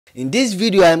In this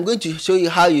video, I'm going to show you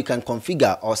how you can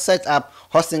configure or set up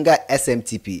Hostinger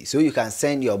SMTP so you can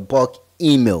send your bulk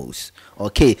emails.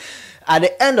 Okay, at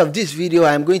the end of this video,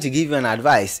 I'm going to give you an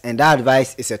advice, and that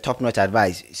advice is a top-notch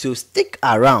advice, so stick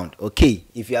around. Okay,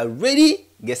 if you are ready,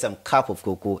 get some cup of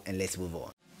cocoa and let's move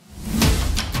on.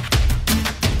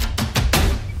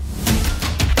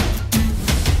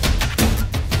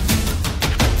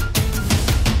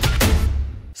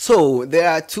 So there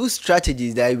are two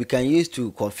strategies that we can use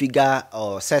to configure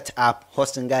or set up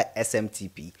Hostinger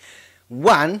SMTP.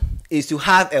 One is to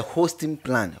have a hosting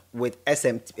plan with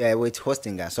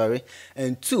Hostinger,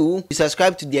 and two, you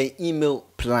subscribe to their email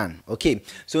plan. Okay,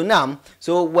 so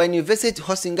when you visit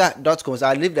hostinger.com, so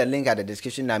I'll leave the link at the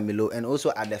description down below and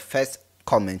also at the first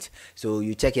comment, so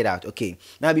you check it out. Okay,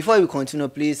 now before we continue,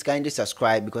 please kindly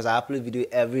subscribe because I upload video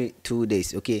every 2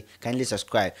 days. Okay, kindly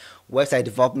subscribe. Website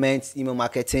development, email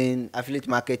marketing, affiliate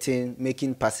marketing,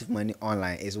 making passive money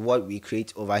online is what we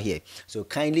create over here, so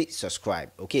kindly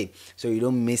subscribe, okay, so you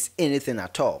don't miss anything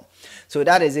at all. So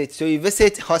that is it. So you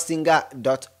visit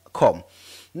hostinger.com.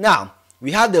 now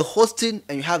we have the hosting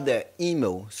and you have the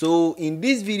email. So in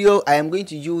this video I am going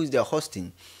to use the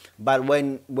hosting, but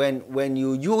when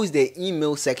you use the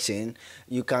email section,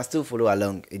 you can still follow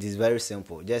along. It is very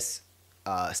simple. Just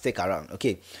stick around.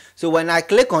 Okay, so when I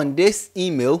click on this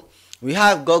email, you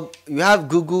have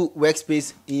Google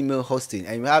Workspace email hosting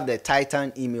and you have the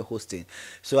Titan email hosting.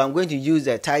 So I'm going to use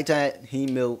the Titan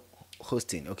email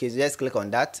hosting. Okay, so just click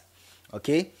on that.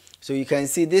 Okay, so you can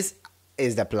see this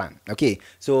is the plan. Okay,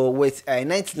 so with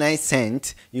 99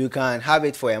 cents you can have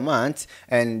it for a month,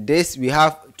 and this we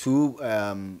have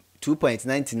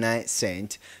 2.99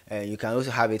 cents, and you can also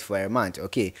have it for a month.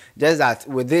 Okay, just that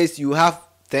with this you have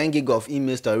 10 gig of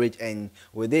email storage, and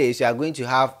with this you are going to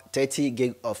have 30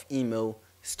 gig of email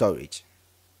storage.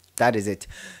 That is it.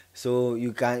 So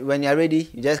you can, when you're ready,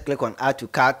 you just click on add to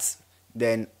cart,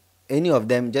 then any of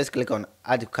them, just click on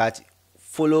add to cart,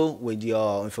 follow with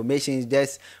your information,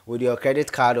 just with your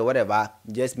credit card or whatever,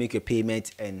 just make a payment,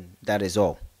 and that is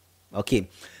all. Okay,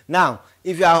 now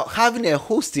if you are having a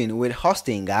hosting with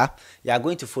Hostinger, you are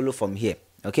going to follow from here.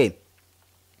 Okay,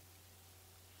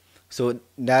 so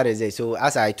that is it. So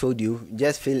as I told you,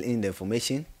 just fill in the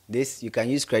information. This you can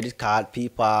use credit card,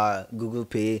 PayPal, Google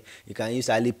Pay, you can use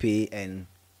Alipay and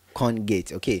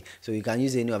Congate. Okay, so you can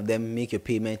use any of them, make your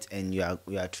payment, and you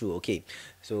are through. Okay,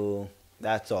 so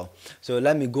that's all. So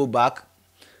let me go back.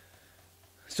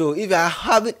 So if you are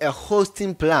having a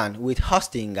hosting plan with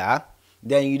Hostinger,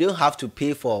 then you don't have to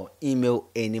pay for email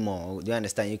anymore. Do you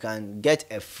understand? You can get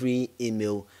a free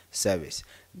email service.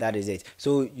 That is it.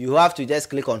 So you have to just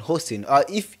click on hosting, or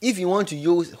if you want to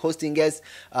use Hostinger's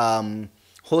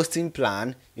hosting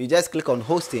plan, you just click on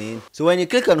hosting. So when you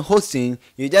click on hosting,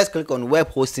 you just click on web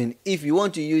hosting if you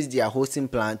want to use their hosting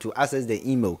plan to access the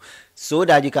email, so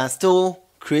that you can still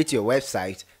create your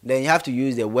website. Then you have to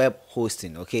use the web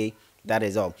hosting. Okay, that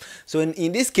is all. So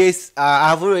in this case,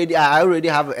 I already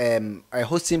have a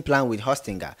hosting plan with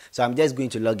Hostinger, so I'm just going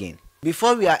to log in.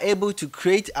 Before we are able to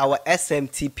create our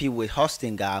SMTP with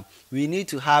Hostinger, we need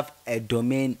to have a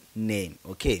domain name.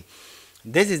 Okay,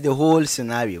 this is the whole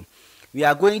scenario. We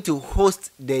are going to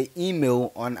host the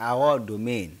email on our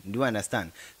domain. Do you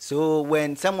understand? So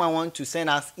when someone wants to send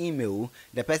us email,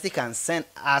 the person can send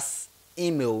us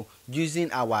email using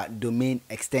our domain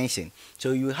extension.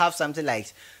 So you have something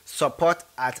like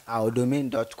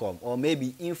support@ourdomain.com or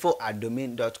maybe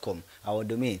info@domain.com, our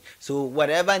domain. So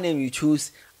whatever name you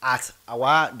choose, at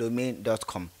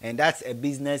ourdomain.com, and that's a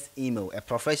business email, a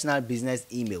professional business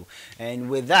email, and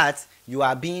with that you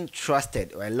are being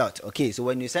trusted a lot. Okay, so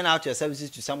when you send out your services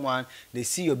to someone, they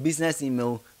see your business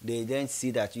email, they then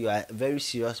see that you are a very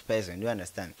serious person. Do you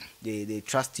understand? They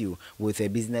trust you with a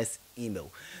business email.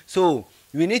 So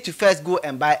you need to first go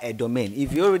and buy a domain.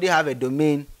 If you already have a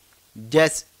domain,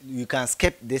 just you can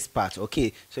skip this part.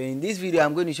 Okay, so in this video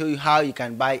I'm going to show you how you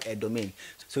can buy a domain.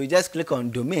 So you just click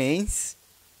on domains.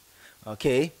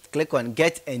 Okay, click on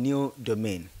get a new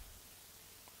domain.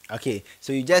 Okay,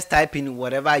 so you just type in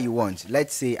whatever you want.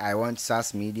 Let's say I want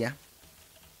SaaS Media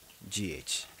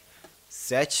GH.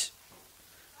 Search.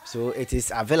 So it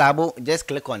is available. Just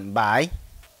click on buy.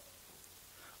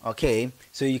 Okay,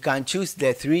 so you can choose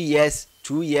the 3 years,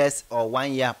 2 years, or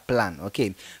 1 year plan.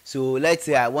 Okay, so let's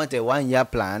say I want a 1 year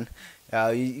plan.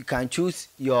 You can choose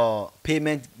your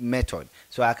payment method.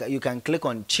 So you can click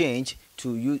on change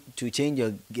to change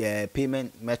your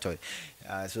payment method.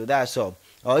 So that's all.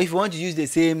 Or if you want to use the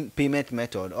same payment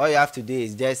method, all you have to do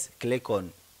is just click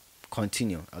on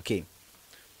continue. Okay,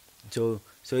 so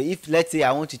if let's say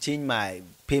I want to change my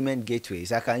payment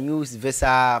gateways, I can use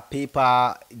Visa,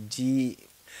 PayPal,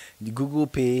 the Google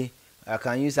Pay, I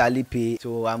can use Alipay.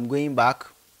 So I'm going back.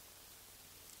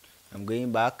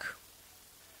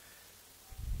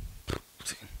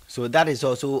 So that is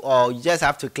also, or you just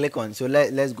have to click on, so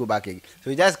let's go back again. So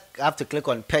you just have to click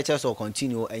on purchase or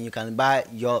continue, and you can buy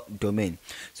your domain.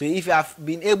 So if you have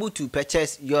been able to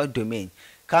purchase your domain,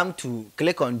 come to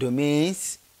click on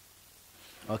domains.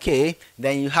 Okay,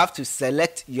 then you have to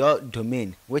select your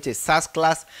domain, which is SaaS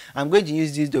class. I'm going to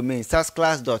use this domain,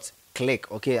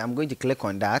 saasclass.click. Okay, I'm going to click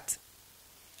on that.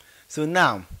 So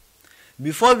now,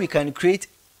 before we can create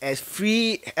a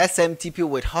free SMTP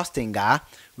with Hostinger,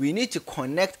 we need to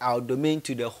connect our domain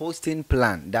to the hosting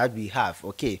plan that we have.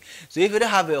 Okay, so if you don't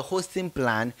have a hosting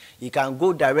plan, you can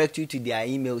go directly to their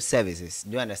email services.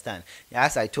 Do you understand?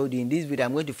 As I told you in this video,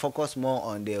 I'm going to focus more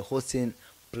on the hosting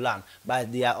plan,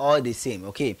 but they are all the same.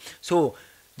 Okay, so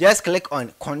just click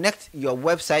on connect your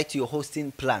website to your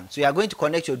hosting plan. So you are going to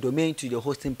connect your domain to the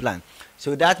hosting plan.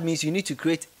 So that means you need to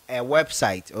create a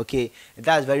website. Okay,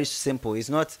 that's very simple. It's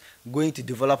not going to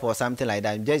develop or something like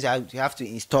that. You have to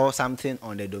install something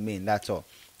on the domain. That's all.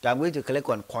 So I'm going to click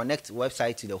on connect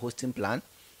website to the hosting plan.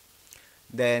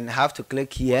 Then have to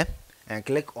click here and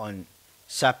click on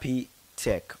Sharpie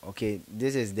Tech. Okay,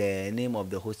 this is the name of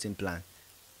the hosting plan.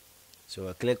 So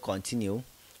I click continue.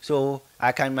 So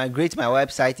I can migrate my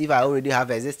website. If I already have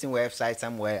an existing website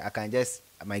somewhere, I can just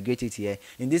migrate it here.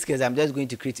 In this case, I'm just going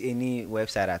to create any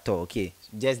website at all. Okay,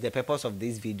 just the purpose of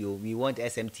this video, we want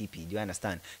SMTP. Do you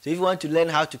understand? So if you want to learn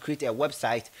how to create a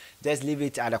website, just leave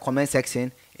it at the comment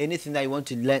section. Anything that you want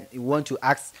to learn, you want to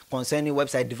ask concerning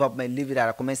website development, leave it at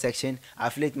the comment section.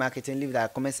 Affiliate marketing, leave it at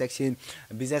the comment section.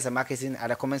 Business and marketing at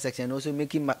the comment section. Also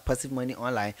making passive money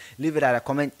online, leave it at the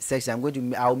comment section.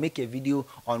 I'll make a video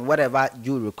on whatever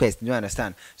you request. Do you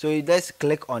understand? So you just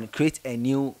click on create a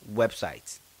new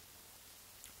website.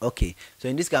 Okay, so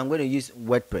in this case I'm going to use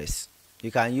WordPress.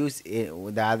 You can use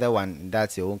the other one,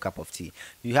 that's your own cup of tea.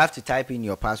 You have to type in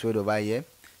your password over here.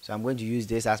 So I'm going to use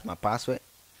this as my password.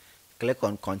 Click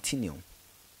on continue.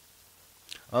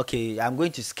 Okay, I'm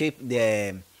going to skip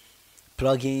the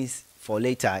plugins for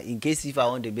later. In case if I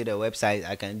want to build a website,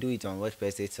 I can do it on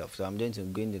WordPress itself. So I'm going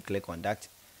to click on that.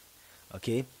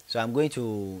 Okay, so I'm going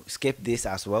to skip this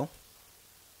as well.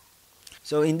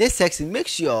 So in this section, make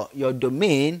sure your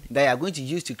domain that you are going to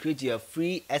use to create your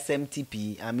free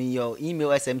SMTP, your email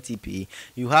SMTP,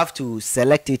 you have to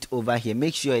select it over here.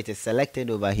 Make sure it is selected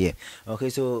over here.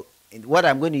 Okay, so what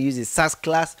I'm going to use is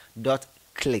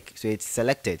saasclass.click. So it's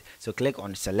selected. So click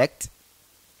on select.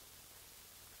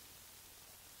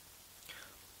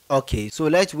 Okay, so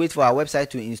let's wait for our website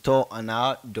to install on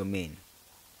our domain.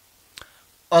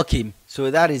 Okay,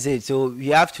 so that is it. So we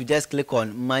have to just click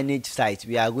on manage site.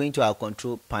 We are going to our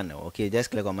control panel. Okay, just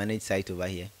click on manage site over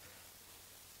here.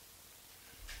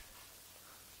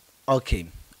 Okay,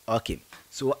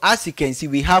 so as you can see,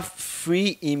 we have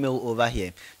free email over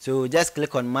here. So just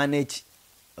click on manage.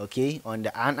 Okay,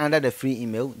 under the free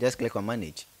email, just click on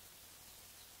manage.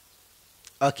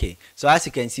 Okay, so as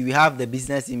you can see, we have the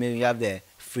business email, we have the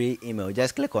free email.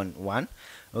 Just click on one.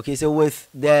 Okay, so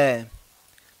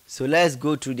so let's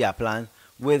go through their plan.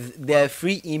 With their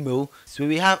free email, so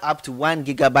we have up to 1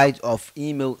 GB of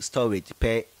email storage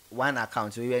per one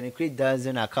account. So when you create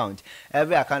dozen account,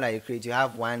 every account that you create, you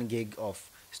have 1 gig of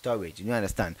storage. You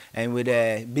understand? And with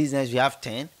the business, we have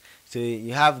 10. So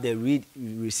you have the read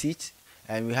receipt,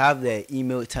 and we have the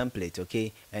email template.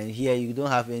 Okay, and here you don't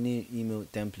have any email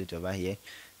template over here.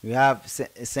 We have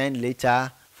send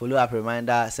later, follow up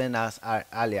reminder, send us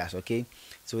alias. Okay,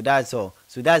 so that's all.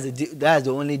 So that's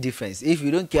the only difference. If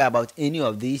you don't care about any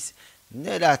of these,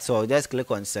 no, that's all. Just click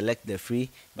on select the free.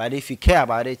 But if you care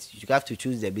about it, you have to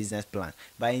choose the business plan.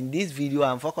 But in this video,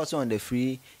 I'm focusing on the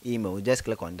free email. Just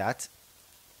click on that.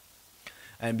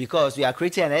 And because we are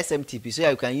creating an SMTP, so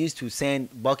you can use to send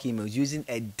bulk emails using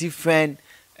a different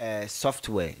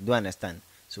software. Do you understand?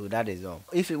 So that is all.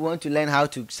 If you want to learn how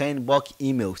to send bulk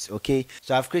emails, okay,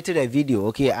 so I've created a video,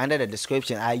 okay, under the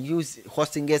description. I use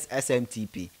Hostinger's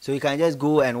SMTP, so you can just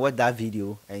go and watch that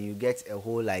video and you get a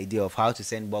whole idea of how to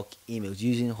send bulk emails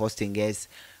using Hostinger's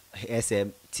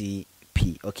SMTP.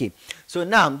 Okay, so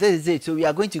now this is it. So we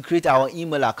are going to create our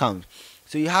email account.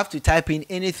 So you have to type in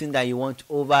anything that you want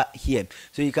over here.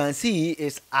 So you can see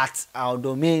it's at our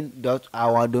domain.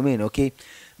 Okay,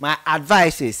 my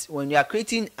advice is when you are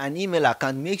creating an email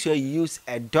account, make sure you use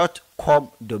a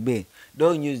 .com domain.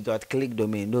 Don't use .click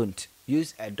domain. Don't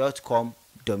use a .com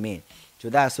domain. So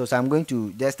that's so I'm going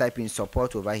to just type in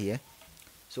support over here.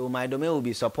 So my domain will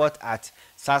be support at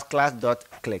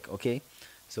saasclass.click. Okay,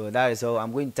 So that is all.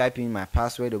 I'm going to type in my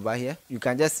password over here. You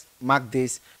can just mark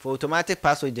this for automatic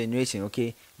password generation,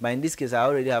 okay? But in this case, I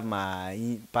already have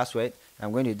my password.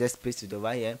 I'm going to just paste it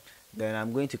over here. Then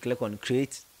I'm going to click on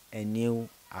create a new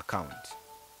account.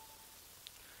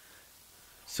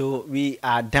 So we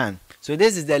are done. So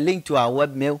this is the link to our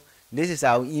webmail. This is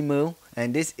our email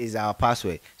and this is our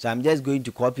password. So I'm just going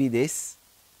to copy this.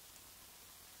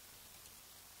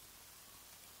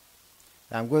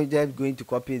 I'm going to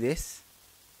copy this.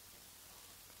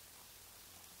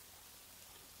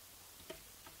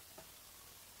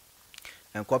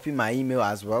 And copy my email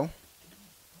as well.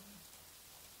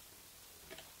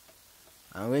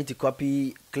 I'm going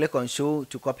to click on show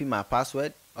to copy my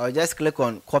password, or just click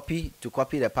on copy to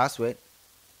copy the password.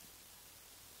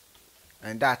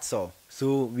 And that's all.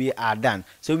 So we are done.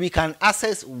 So we can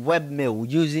access webmail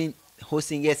using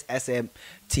Hostinger's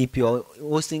SMTP or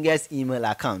Hostinger's email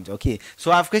account. Okay,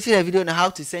 so I've created a video on how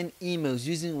to send emails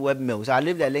using webmail. So I'll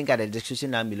leave the link at the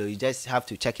description down below. You just have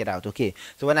to check it out. Okay,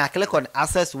 so when I click on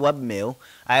access webmail,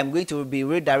 I am going to be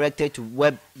redirected to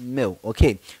webmail.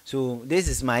 Okay, so this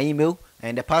is my email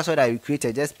and the password I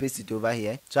created. Just paste it over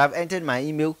here. So I've entered my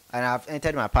email and I've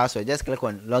entered my password. Just click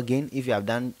on login if you have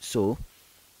done so.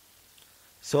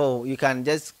 So you can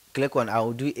just click on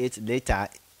I'll do it later.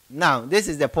 Now this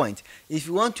is the point. If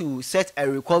you want to set a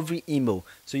recovery email,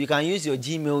 so you can use your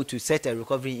Gmail to set a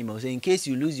recovery email. So in case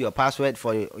you lose your password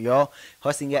for your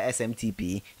Hostinger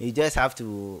SMTP, you just have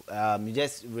to you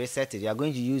just reset it. You are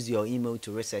going to use your email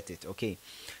to reset it. Okay,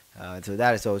 so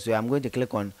that is all. So I'm going to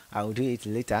click on I'll do it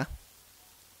later.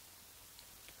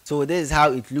 So this is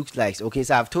how it looks like. Okay,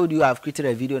 so I've told you I've created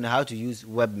a video on how to use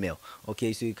webmail.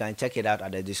 Okay, so you can check it out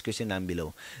at the description down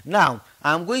below. Now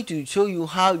I'm going to show you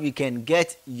how you can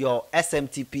get your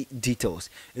SMTP details.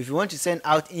 If you want to send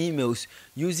out emails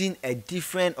using a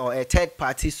different or a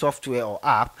third-party software or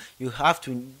app, you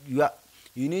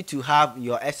need to have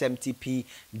your SMTP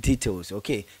details.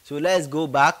 Okay, so let's go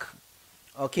back.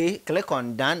 Okay, click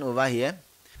on done over here.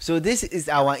 So this is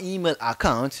our email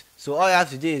account. So all you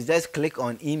have to do is just click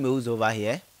on emails over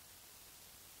here.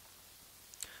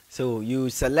 So you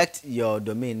select your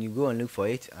domain, you go and look for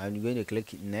it, and you're going to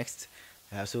click next.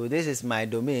 So this is my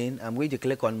domain. I'm going to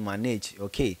click on manage.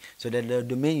 Okay, so the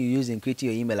domain you use in creating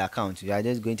your email account, you are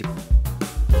just going to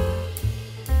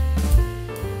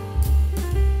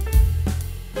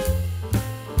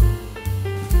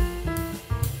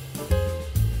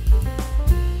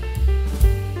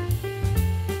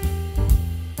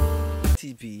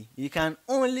you can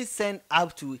only send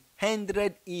up to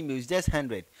 100 emails, just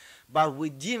 100. But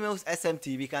with Gmail's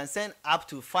SMTP, we can send up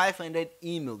to 500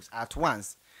 emails at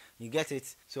once. You get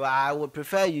it? So I would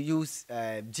prefer you use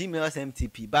Gmail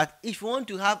SMTP. But if you want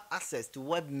to have access to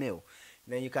webmail,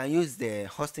 then you can use the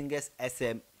Hostinger's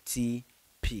SMTP.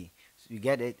 So you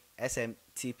get it?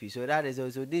 SMTP. So that is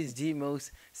also this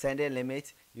Gmail's sending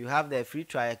limit. You have the free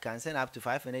trial, you can send up to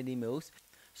 500 emails.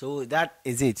 So that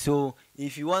is it. So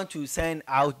if you want to send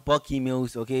out bulk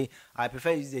emails, okay, I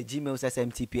prefer use the Gmail's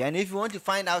SMTP. And if you want to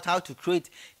find out how to create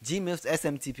Gmail's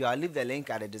SMTP, I'll leave the link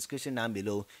at the description down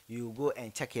below. You go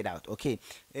and check it out. Okay,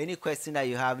 any question that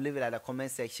you have, leave it at the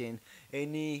comment section.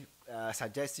 Any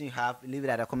suggestion you have, leave it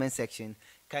at the comment section.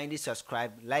 Kindly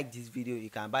subscribe, like this video. You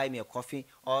can buy me a coffee.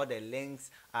 All the links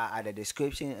are at the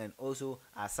description and also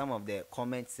at some of the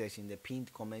comment section, the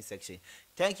pinned comment section.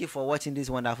 Thank you for watching this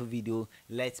wonderful video.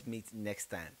 Let's meet next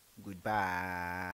time. Goodbye.